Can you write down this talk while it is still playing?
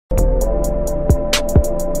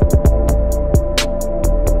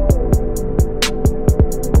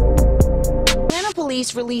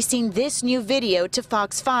police releasing this new video to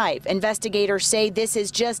Fox 5. Investigators say this is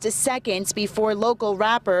just seconds before local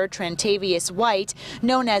rapper Trentavious White,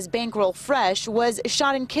 known as Bankroll Fresh, was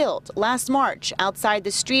shot and killed last March outside the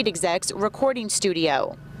Street Exec's recording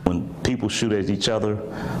studio. When people shoot at each other,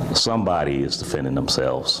 somebody is defending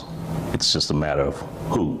themselves. It's just a matter of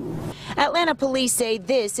who. Atlanta police say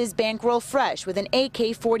this is Bankroll Fresh with an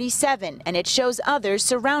AK-47, and it shows others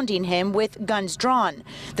surrounding him with guns drawn.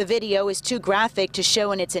 The video is too graphic to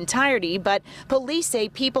show in its entirety, but police say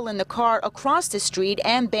people in the car across the street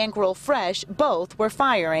and Bankroll Fresh both were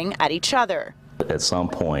firing at each other. At some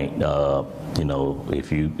point, you know,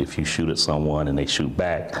 if you shoot at someone and they shoot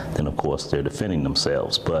back, then of course they're defending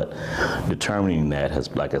themselves. But determining that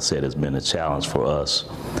has, like I said, has been a challenge for us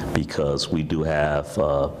because we do have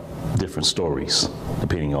different stories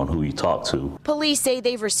depending on who you talk to. Police say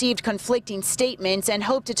they've received conflicting statements and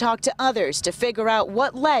hope to talk to others to figure out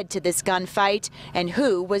what led to this gunfight and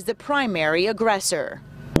who was the primary aggressor.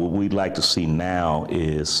 What we'd like to see now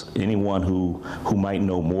is anyone who might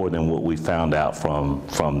know more than what we found out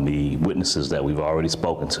from the witnesses that we've already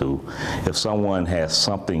spoken to. If someone has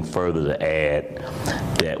something further to add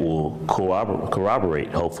that will corroborate,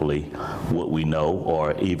 hopefully, what we know,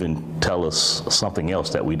 or even tell us something else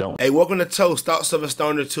that we don't. Hey, welcome to Toast, Thoughts of a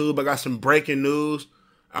Stoner Tube. I got some breaking news.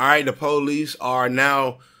 All right, the police have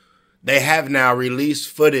now released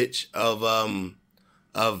footage of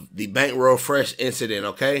the Bankroll Fresh incident,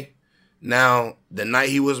 okay? Now, the night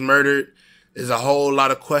he was murdered, there's a whole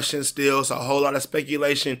lot of questions still. It's a whole lot of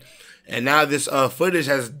speculation. And now this footage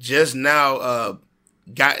has just now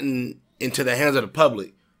gotten into the hands of the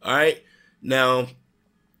public, all right? Now,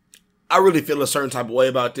 I really feel a certain type of way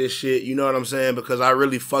about this shit, you know what I'm saying? Because I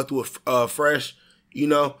really fucked with Fresh, you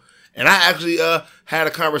know? And I actually had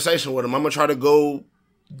a conversation with him. I'm going to try to go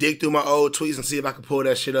dig through my old tweets and see if I can pull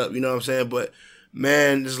that shit up, you know what I'm saying? But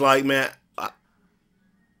man, it's like, man,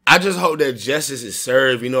 I just hope that justice is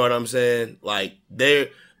served, you know what I'm saying? Like, they're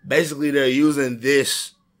using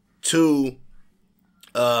this to,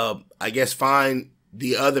 I guess, find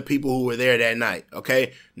the other people who were there that night,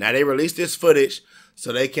 okay? Now, they released this footage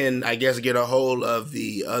so they can, I guess, get a hold of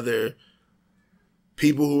the other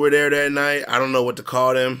people who were there that night. I don't know what to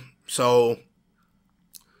call them. So,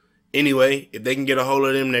 anyway, if they can get a hold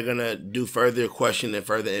of them, they're going to do further questioning and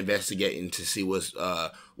further investigating to see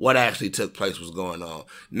what actually took place, what's going on.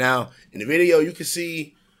 Now, in the video, you can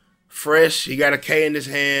see Fresh. He got a K in his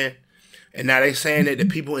hand. And now they're saying that the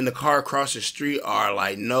people in the car across the street are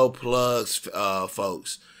like no plugs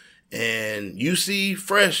folks. And you see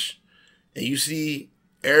Fresh and you see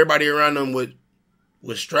everybody around them with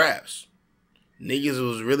straps. Niggas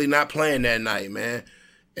was really not playing that night, man.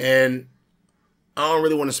 And I don't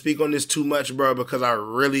really want to speak on this too much, bro, because I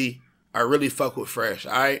really fuck with Fresh,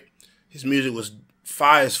 all right? His music was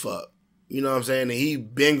fire as fuck. You know what I'm saying? And he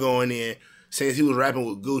been going in since he was rapping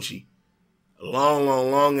with Gucci. A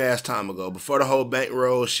long ass time ago. Before the whole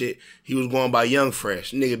Bankroll shit, he was going by Young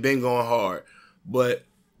Fresh. Nigga been going hard. But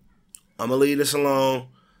I'm going to leave this alone.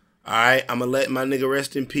 All right? I'm going to let my nigga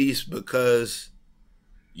rest in peace because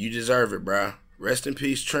you deserve it, bro. Rest in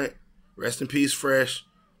peace, Trent. Rest in peace, Fresh.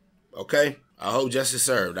 Okay? I hope justice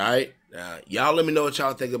served, all right? Y'all let me know what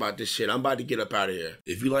y'all think about this shit. I'm about to get up out of here.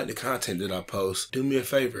 If you like the content that I post, do me a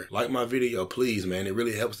favor. Like my video, please, man. It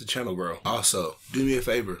really helps the channel grow. Also, do me a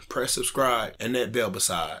favor. Press subscribe and that bell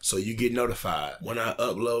beside so you get notified when I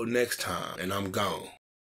upload next time and I'm gone.